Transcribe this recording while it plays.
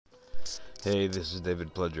Hey, this is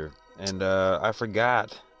David Pledger, and I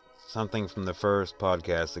forgot something from the first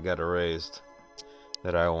podcast that got erased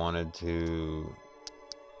that I wanted to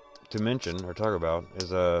mention or talk about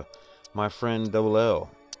is my friend Double L,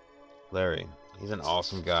 Larry. He's an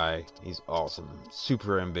awesome guy. He's awesome,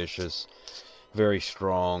 super ambitious, very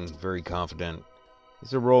strong, very confident.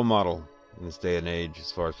 He's a role model in this day and age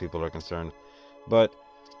as far as people are concerned. But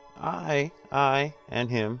I and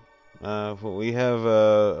him, we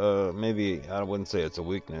have maybe I wouldn't say it's a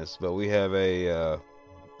weakness, but we have a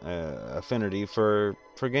affinity for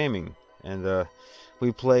gaming, and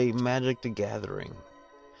we play Magic: The Gathering.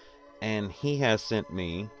 And he has sent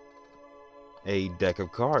me a deck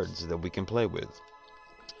of cards that we can play with.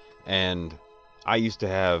 And I used to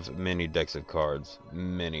have many decks of cards,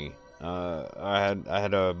 many. I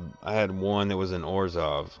had one that was an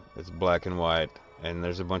Orzhov. It's black and white, and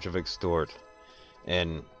there's a bunch of extort.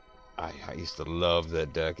 And I used to love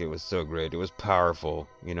that deck. It was so great. It was powerful.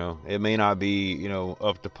 It may not be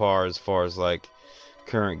up to par as far as like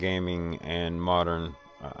current gaming and modern.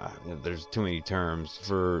 There's too many terms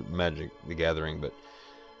for Magic: The Gathering, but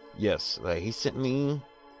yes, like he sent me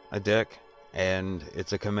a deck, and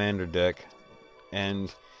it's a commander deck,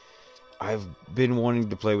 and I've been wanting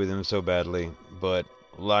to play with him so badly, but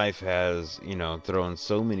life has, thrown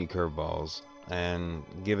so many curveballs and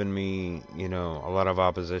given me, a lot of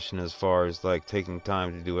opposition as far as like taking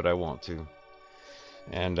time to do what I want to.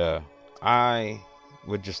 And I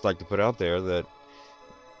would just like to put out there that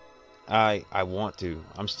I want to.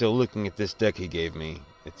 I'm still looking at this deck he gave me.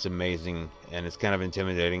 It's amazing and it's kind of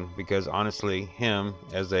intimidating because honestly, him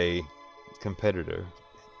as a competitor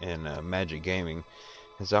in Magic Gaming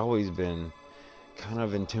has always been kind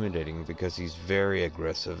of intimidating because he's very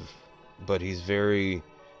aggressive, but he's very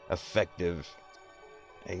effective.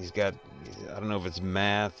 He's got, I don't know if it's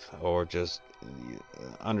math or just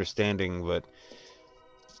understanding, but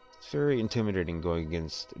it's very intimidating going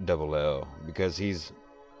against Double L because he's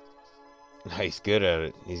good at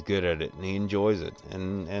it. He's good at it, and he enjoys it,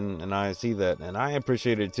 and I see that, and I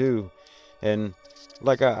appreciate it too. And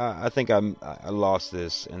like I think I lost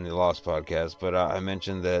this in the Lost podcast, but I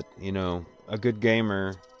mentioned that a good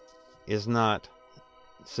gamer is not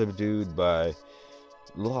subdued by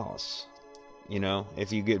loss.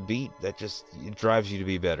 If you get beat, that just it drives you to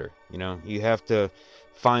be better. You have to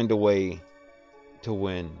find a way to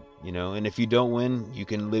win. And if you don't win, you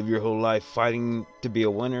can live your whole life fighting to be a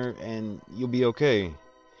winner, and you'll be okay.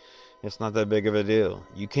 It's not that big of a deal.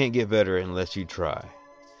 You can't get better unless you try.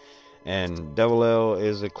 And Double L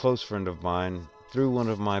is a close friend of mine through one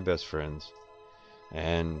of my best friends,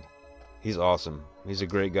 and he's awesome. He's a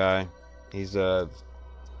great guy. He's a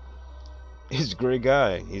he's a great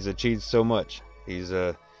guy. He's achieved so much. He's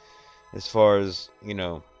as far as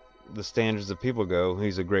the standards of people go,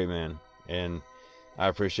 he's a great man, and I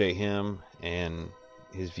appreciate him and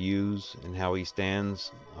his views and how he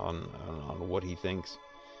stands on what he thinks.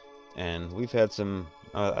 And we've had some.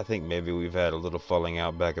 I think maybe we've had a little falling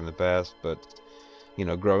out back in the past, but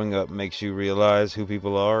growing up makes you realize who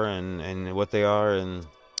people are and what they are, and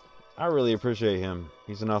I really appreciate him.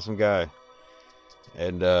 He's an awesome guy,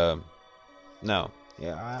 and no,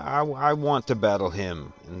 yeah, I want to battle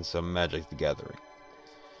him in some Magic: The Gathering,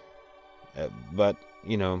 but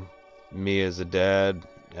me as a dad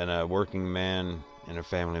and a working man and a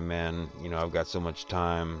family man, I've got so much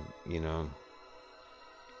time,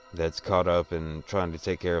 that's caught up in trying to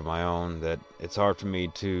take care of my own that it's hard for me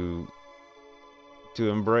to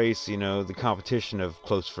embrace, the competition of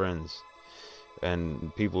close friends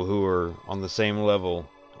and people who are on the same level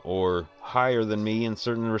or higher than me in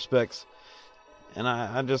certain respects. And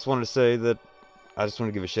I just want to say that I just want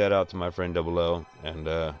to give a shout out to my friend Double O,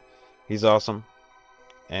 and he's awesome.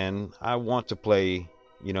 And I want to play.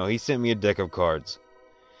 He sent me a deck of cards,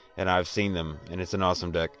 and I've seen them, and it's an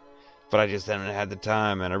awesome deck. But I just haven't had the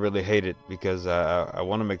time, and I really hate it because I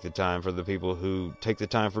want to make the time for the people who take the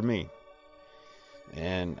time for me.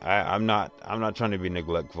 And I'm not trying to be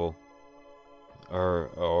neglectful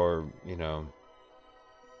or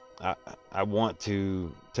I I want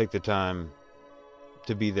to take the time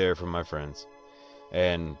to be there for my friends.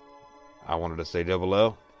 And I wanted to say Double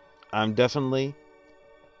L, I'm definitely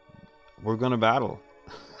we're gonna battle.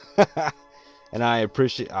 And I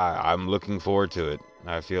appreciate I'm looking forward to it.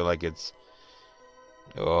 I feel like it's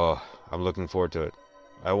oh I'm looking forward to it.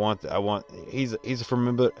 I want he's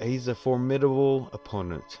a formidable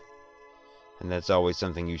opponent, and that's always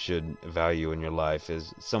something you should value in your life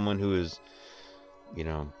is someone who is you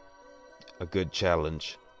know a good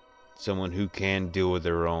challenge, someone who can deal with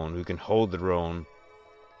their own, who can hold their own,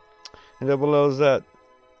 and Double L is that.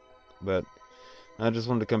 But I just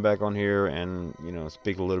wanted to come back on here and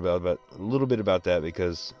speak a little bit about that,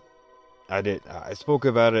 because I spoke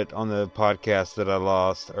about it on the podcast that I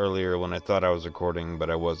lost earlier when I thought I was recording,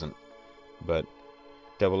 but I wasn't. But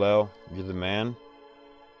Double L, you're the man.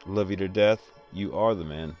 Love you to death. You are the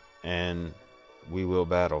man, and we will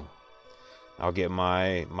battle. I'll get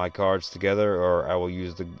my cards together, or I will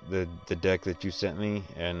use the deck that you sent me,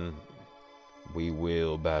 and we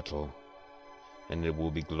will battle, and it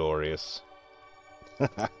will be glorious.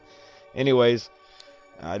 Anyways,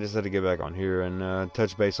 I just had to get back on here and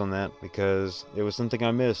touch base on that, because it was something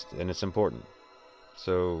I missed, and it's important.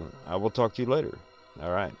 So I will talk to you later.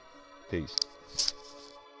 All right, peace.